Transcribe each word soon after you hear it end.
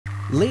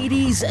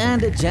Ladies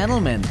and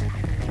gentlemen,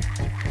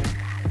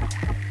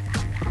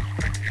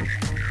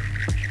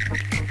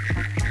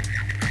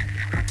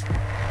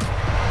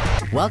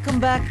 welcome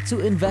back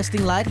to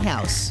Investing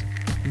Lighthouse,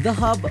 the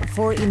hub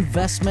for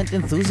investment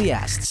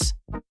enthusiasts,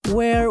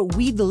 where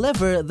we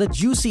deliver the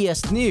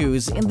juiciest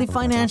news in the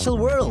financial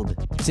world.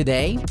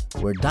 Today,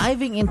 we're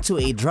diving into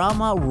a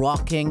drama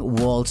rocking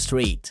Wall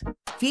Street,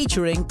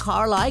 featuring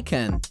Carl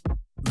Icahn,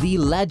 the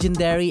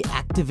legendary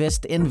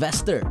activist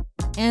investor,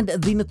 and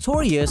the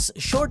notorious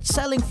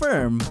short-selling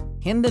firm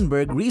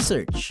Hindenburg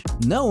Research,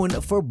 known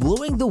for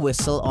blowing the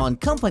whistle on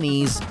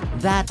companies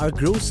that are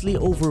grossly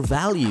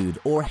overvalued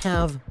or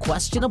have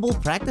questionable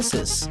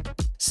practices.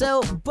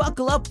 So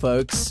buckle up,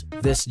 folks.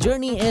 This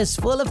journey is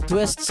full of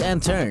twists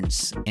and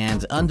turns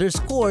and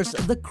underscores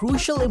the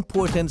crucial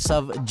importance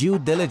of due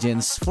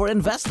diligence for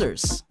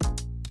investors.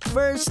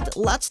 First,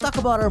 let's talk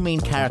about our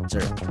main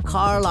character,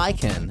 Carl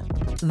Icahn.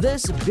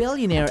 This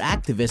billionaire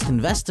activist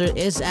investor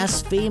is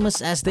as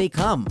famous as they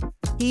come.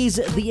 He's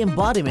the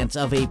embodiment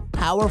of a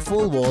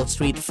powerful Wall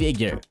Street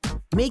figure,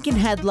 making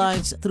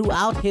headlines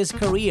throughout his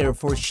career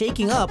for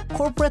shaking up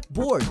corporate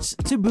boards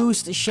to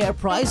boost share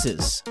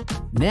prices.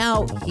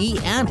 Now, he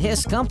and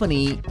his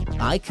company,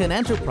 Icahn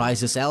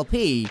Enterprises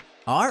LP,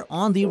 are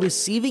on the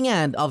receiving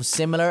end of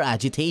similar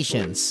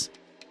agitations.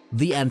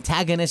 The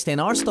antagonist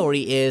in our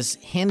story is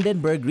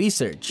Hindenburg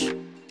Research.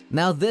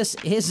 Now, this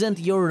isn't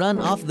your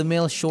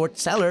run-of-the-mill short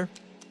seller.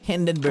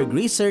 Hindenburg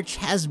Research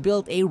has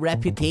built a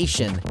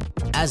reputation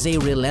as a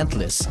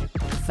relentless,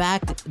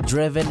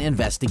 fact-driven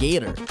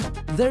investigator.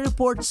 Their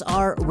reports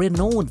are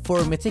renowned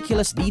for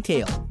meticulous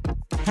detail,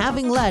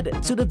 having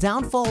led to the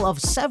downfall of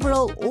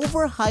several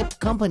overhyped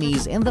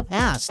companies in the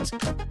past.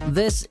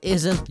 This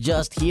isn't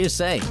just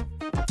hearsay.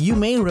 You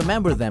may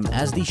remember them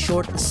as the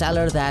short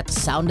seller that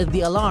sounded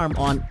the alarm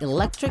on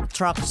electric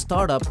truck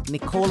startup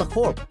Nikola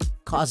Corp,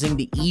 causing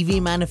the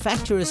EV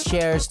manufacturer's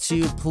shares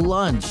to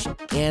plunge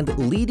and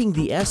leading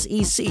the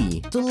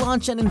SEC to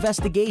launch an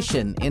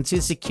investigation into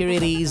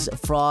securities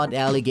fraud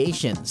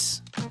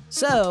allegations.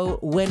 So,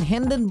 when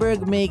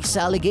Hindenburg makes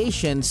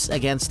allegations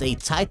against a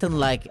titan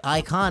like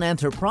Icahn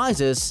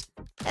Enterprises,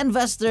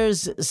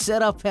 investors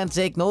sit up and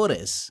take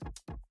notice.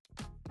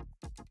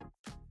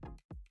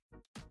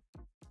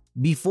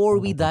 Before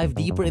we dive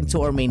deeper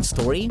into our main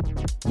story,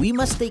 we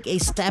must take a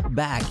step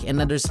back and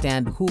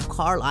understand who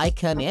Carl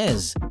Icahn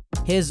is,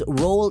 his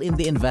role in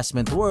the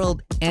investment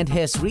world, and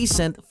his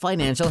recent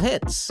financial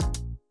hits.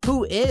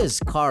 Who is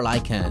Carl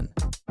Icahn?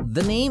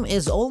 The name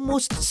is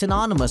almost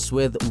synonymous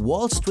with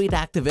Wall Street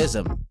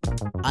activism.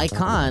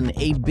 Icahn,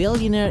 a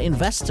billionaire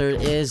investor,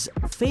 is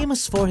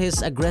famous for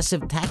his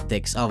aggressive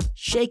tactics of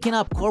shaking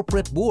up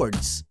corporate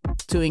boards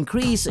to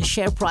increase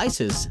share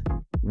prices.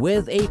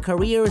 With a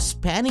career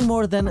spanning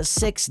more than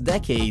 6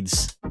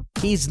 decades,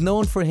 he's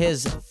known for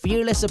his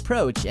fearless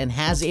approach and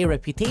has a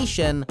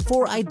reputation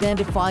for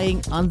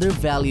identifying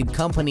undervalued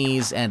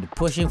companies and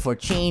pushing for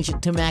change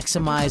to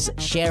maximize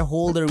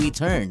shareholder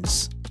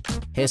returns.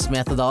 His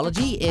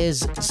methodology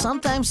is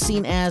sometimes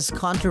seen as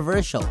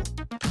controversial,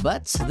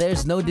 but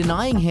there's no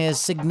denying his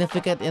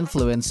significant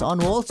influence on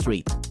Wall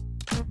Street.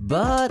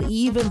 But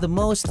even the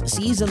most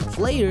seasoned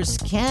players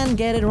can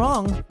get it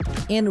wrong.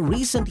 In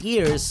recent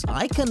years,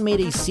 Icahn made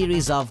a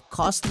series of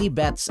costly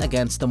bets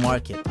against the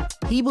market.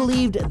 He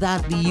believed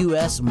that the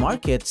US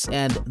markets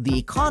and the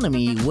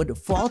economy would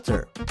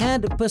falter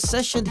and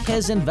positioned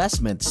his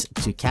investments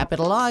to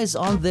capitalize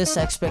on this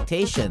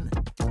expectation.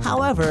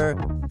 However,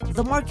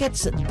 the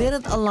markets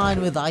didn't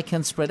align with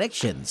Icahn's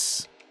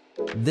predictions.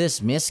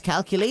 This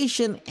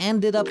miscalculation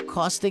ended up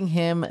costing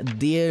him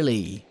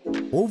dearly.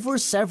 Over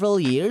several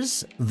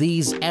years,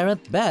 these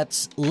errant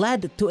bets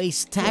led to a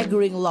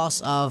staggering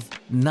loss of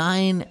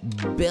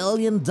 $9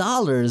 billion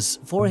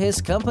for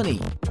his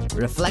company.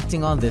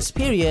 Reflecting on this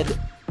period,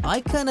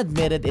 Icahn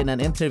admitted in an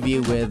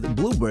interview with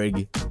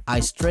Bloomberg, "I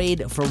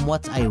strayed from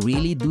what I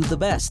really do the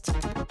best,"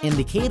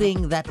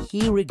 indicating that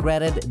he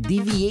regretted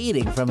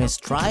deviating from his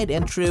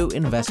tried-and-true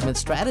investment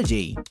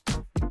strategy.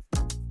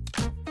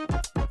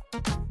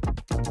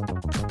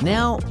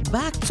 Now,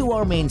 back to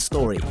our main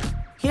story.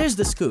 Here's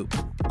the scoop.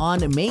 On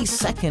May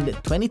 2nd,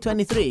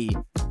 2023,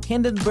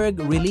 Hindenburg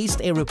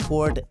released a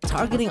report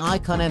targeting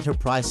Icahn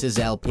Enterprises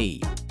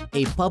LP,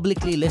 a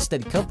publicly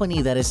listed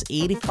company that is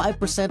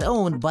 85%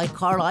 owned by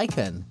Carl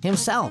Icahn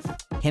himself.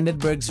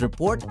 Hindenburg's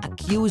report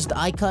accused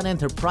Icahn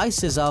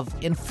Enterprises of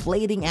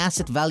inflating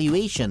asset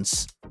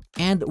valuations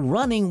and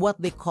running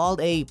what they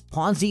called a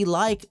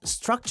Ponzi-like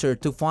structure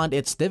to fund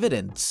its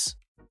dividends.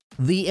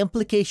 The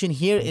implication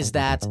here is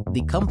that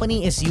the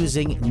company is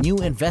using new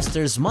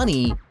investors'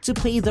 money to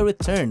pay the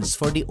returns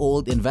for the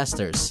old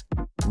investors,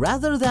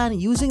 rather than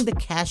using the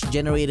cash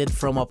generated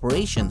from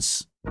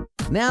operations.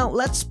 Now,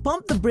 let's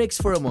pump the brakes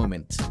for a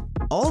moment.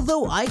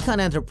 Although Icahn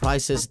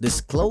Enterprises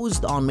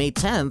disclosed on May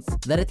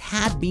 10th that it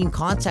had been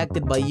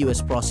contacted by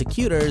US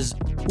prosecutors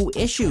who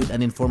issued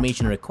an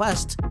information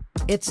request,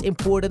 it's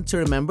important to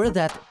remember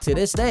that to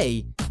this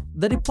day,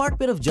 the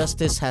Department of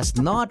Justice has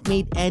not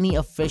made any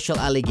official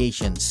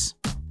allegations.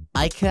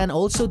 Icahn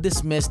also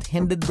dismissed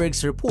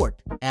Hindenburg's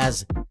report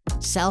as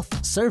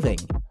self-serving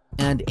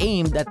and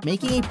aimed at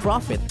making a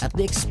profit at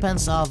the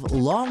expense of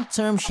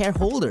long-term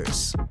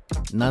shareholders.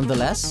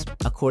 Nonetheless,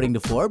 according to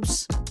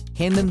Forbes,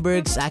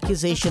 Hindenburg's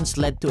accusations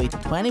led to a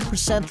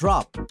 20%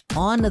 drop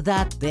on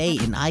that day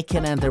in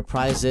Icahn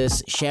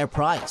Enterprises' share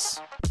price,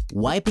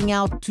 wiping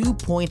out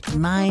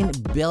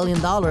 $2.9 billion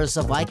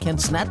of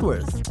Icahn's net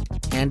worth.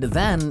 And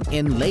then,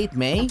 in late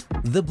May,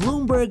 the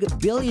Bloomberg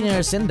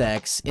Billionaires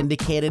Index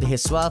indicated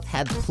his wealth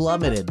had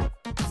plummeted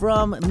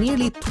from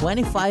nearly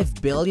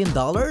 $25 billion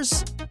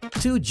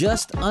to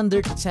just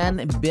under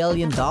 $10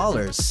 billion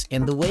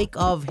in the wake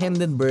of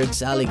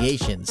Hindenburg's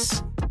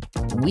allegations.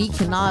 We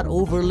cannot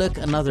overlook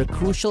another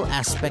crucial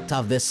aspect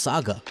of this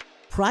saga.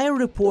 Prior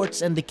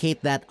reports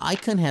indicate that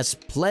Icahn has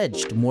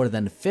pledged more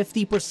than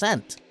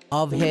 50%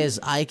 of his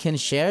Icahn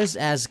shares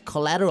as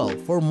collateral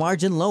for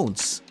margin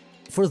loans.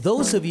 For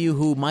those of you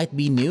who might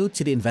be new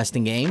to the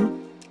investing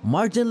game,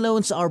 margin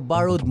loans are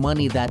borrowed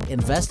money that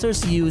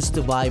investors use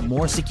to buy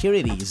more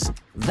securities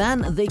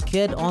than they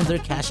could on their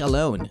cash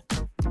alone.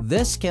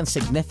 This can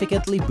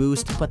significantly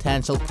boost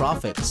potential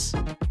profits,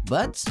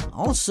 but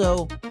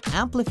also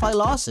amplify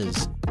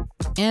losses.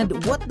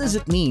 And what does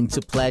it mean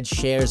to pledge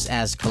shares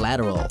as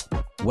collateral?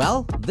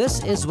 Well,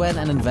 this is when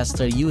an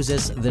investor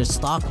uses their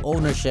stock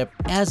ownership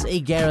as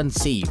a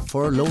guarantee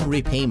for loan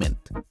repayment.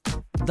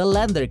 The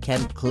lender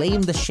can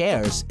claim the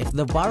shares if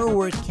the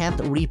borrower can't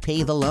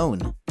repay the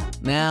loan.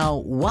 Now,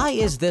 why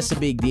is this a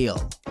big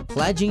deal?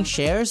 Pledging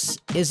shares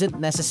isn't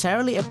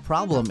necessarily a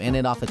problem in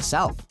and of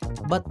itself,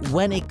 but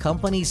when a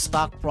company's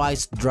stock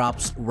price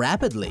drops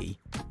rapidly,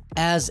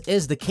 as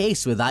is the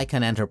case with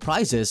Icahn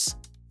Enterprises,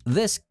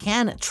 this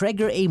can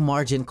trigger a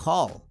margin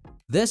call.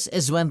 This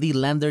is when the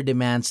lender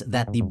demands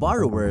that the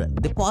borrower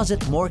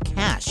deposit more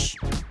cash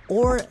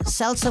or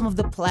sell some of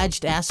the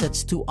pledged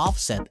assets to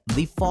offset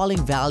the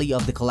falling value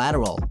of the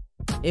collateral.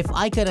 If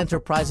Icahn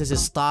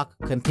Enterprises' stock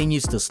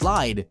continues to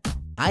slide,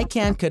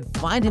 Icahn could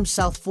find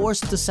himself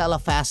forced to sell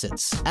off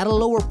assets at a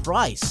lower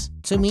price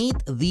to meet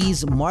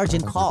these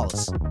margin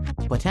calls,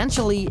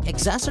 potentially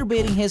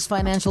exacerbating his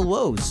financial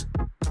woes.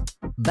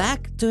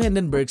 Back to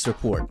Hindenburg's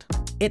report.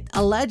 It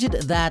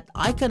alleged that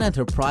Icahn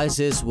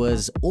Enterprises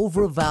was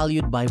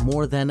overvalued by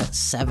more than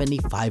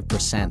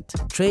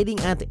 75%, trading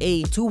at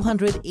a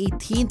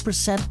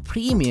 218%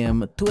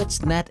 premium to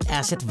its net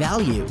asset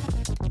value.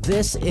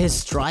 This is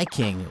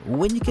striking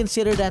when you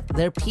consider that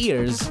their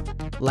peers,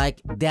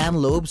 like Dan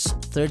Loeb's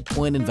Third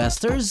Point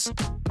Investors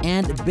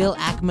and Bill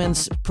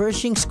Ackman's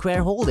Pershing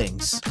Square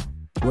Holdings,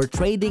 were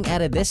trading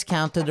at a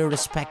discount to their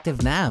respective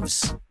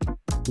NAVs.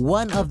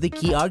 One of the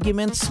key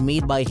arguments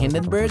made by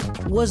Hindenburg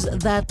was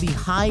that the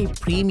high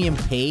premium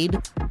paid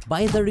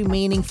by the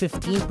remaining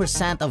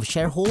 15% of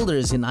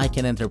shareholders in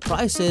Icahn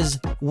Enterprises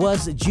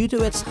was due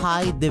to its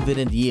high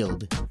dividend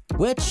yield,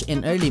 which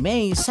in early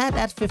May sat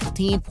at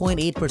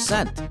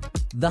 15.8%,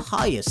 the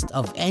highest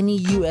of any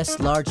US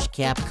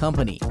large-cap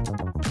company.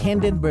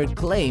 Hindenburg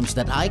claims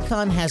that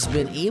Icahn has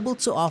been able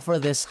to offer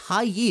this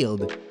high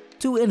yield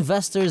to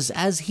investors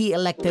as he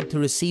elected to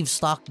receive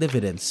stock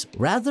dividends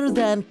rather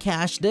than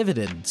cash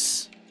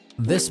dividends.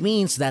 This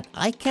means that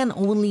Icahn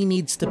only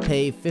needs to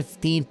pay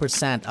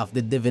 15% of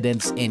the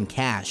dividends in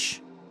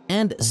cash.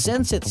 And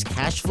since its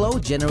cash flow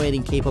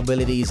generating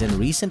capabilities in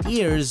recent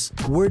years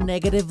were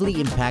negatively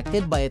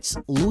impacted by its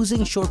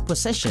losing short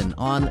position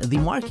on the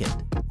market,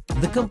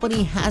 the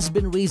company has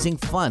been raising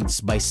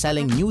funds by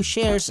selling new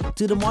shares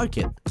to the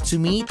market to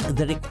meet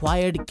the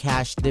required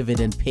cash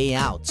dividend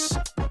payouts.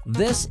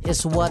 This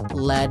is what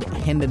led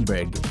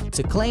Hindenburg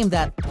to claim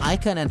that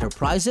Icahn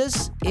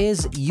Enterprises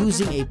is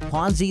using a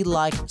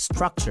Ponzi-like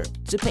structure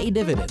to pay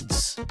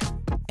dividends.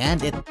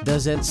 And it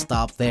doesn't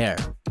stop there.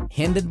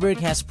 Hindenburg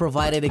has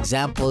provided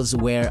examples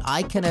where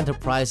Icahn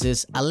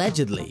Enterprises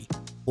allegedly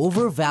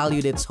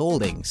overvalued its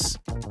holdings.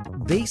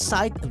 They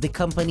cite the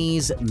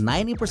company's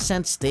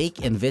 90%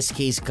 stake in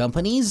Viskase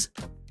Companies,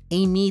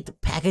 a meat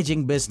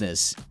packaging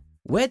business,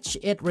 which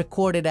it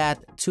recorded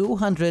at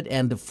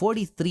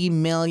 $243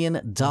 million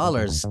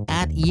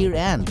at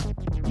year-end.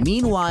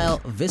 Meanwhile,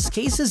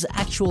 Viskase's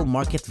actual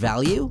market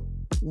value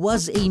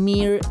was a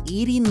mere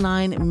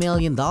 $89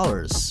 million,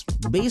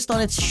 based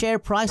on its share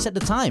price at the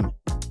time.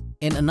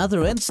 In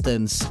another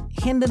instance,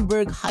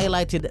 Hindenburg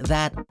highlighted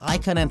that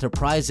Icahn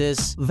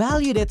Enterprises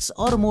valued its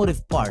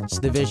automotive parts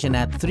division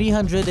at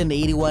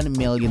 $381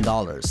 million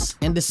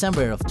in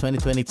December of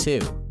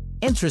 2022.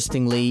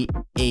 Interestingly,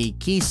 a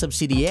key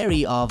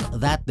subsidiary of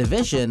that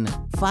division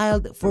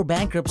filed for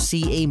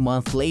bankruptcy a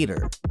month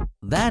later.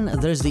 Then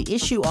there's the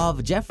issue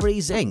of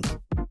Jefferies Inc.,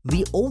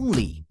 the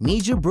only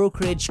major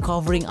brokerage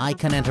covering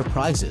Icahn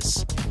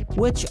Enterprises,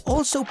 which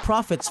also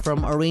profits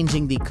from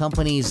arranging the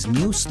company's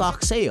new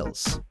stock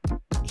sales.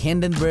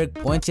 Hindenburg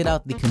pointed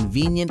out the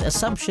convenient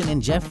assumption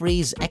in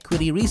Jefferies'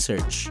 equity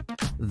research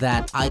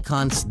that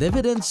Icahn's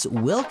dividends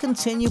will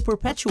continue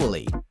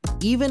perpetually,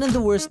 even in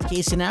the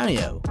worst-case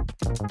scenario.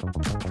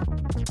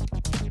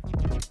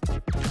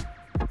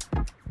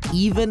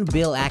 Even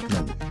Bill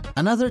Ackman,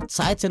 another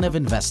titan of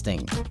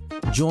investing,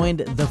 joined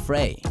the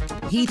fray.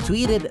 He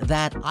tweeted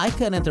that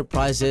Icahn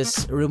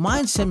Enterprises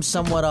reminds him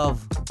somewhat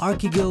of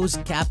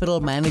Archegos Capital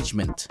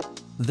Management,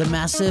 the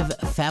massive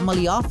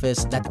family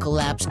office that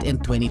collapsed in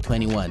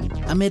 2021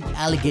 amid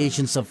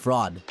allegations of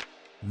fraud.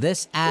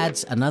 This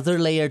adds another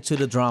layer to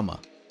the drama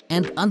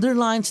and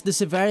underlines the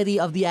severity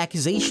of the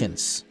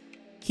accusations.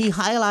 He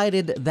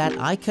highlighted that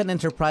Icahn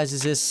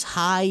Enterprises'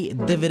 high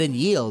dividend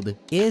yield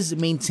is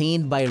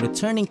maintained by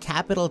returning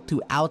capital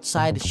to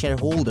outside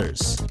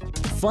shareholders,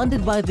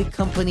 funded by the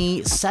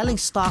company selling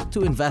stock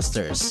to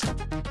investors,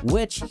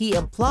 which he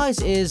implies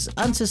is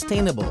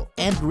unsustainable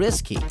and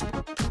risky.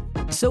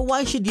 So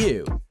why should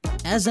you,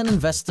 as an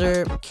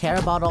investor, care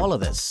about all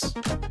of this?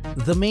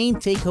 The main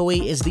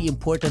takeaway is the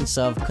importance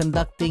of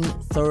conducting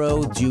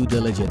thorough due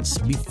diligence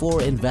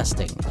before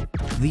investing.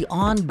 The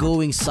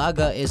ongoing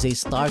saga is a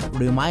stark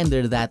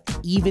reminder that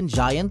even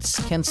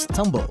giants can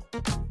stumble,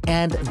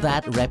 and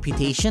that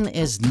reputation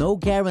is no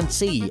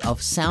guarantee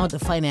of sound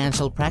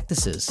financial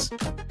practices.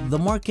 The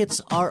markets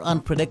are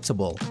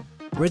unpredictable,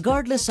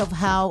 regardless of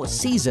how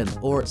seasoned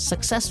or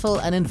successful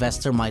an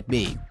investor might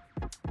be.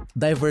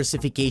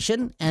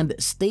 Diversification and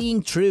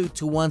staying true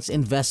to one's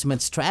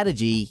investment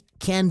strategy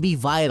can be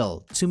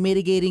vital to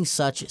mitigating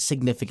such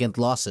significant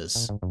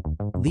losses.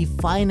 The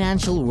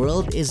financial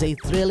world is a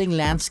thrilling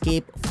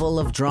landscape full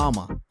of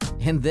drama,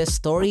 and this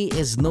story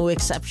is no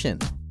exception.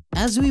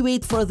 As we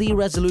wait for the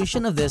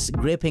resolution of this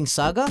gripping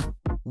saga,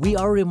 we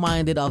are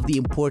reminded of the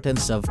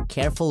importance of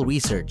careful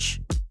research,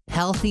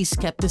 healthy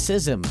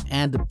skepticism,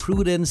 and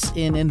prudence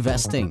in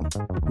investing.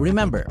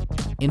 Remember,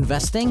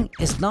 investing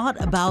is not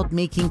about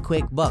making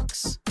quick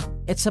bucks.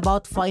 It's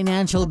about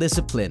financial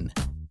discipline,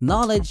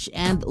 knowledge,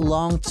 and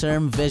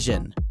long-term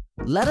vision.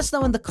 Let us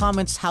know in the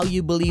comments how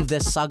you believe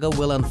this saga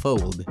will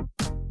unfold.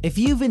 If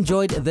you've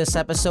enjoyed this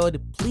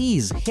episode,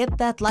 please hit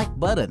that like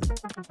button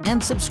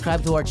and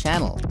subscribe to our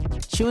channel.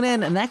 Tune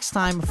in next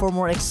time for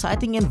more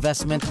exciting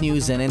investment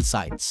news and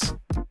insights.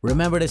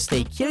 Remember to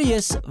stay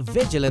curious,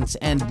 vigilant,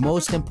 and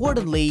most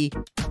importantly,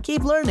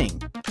 keep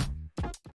learning.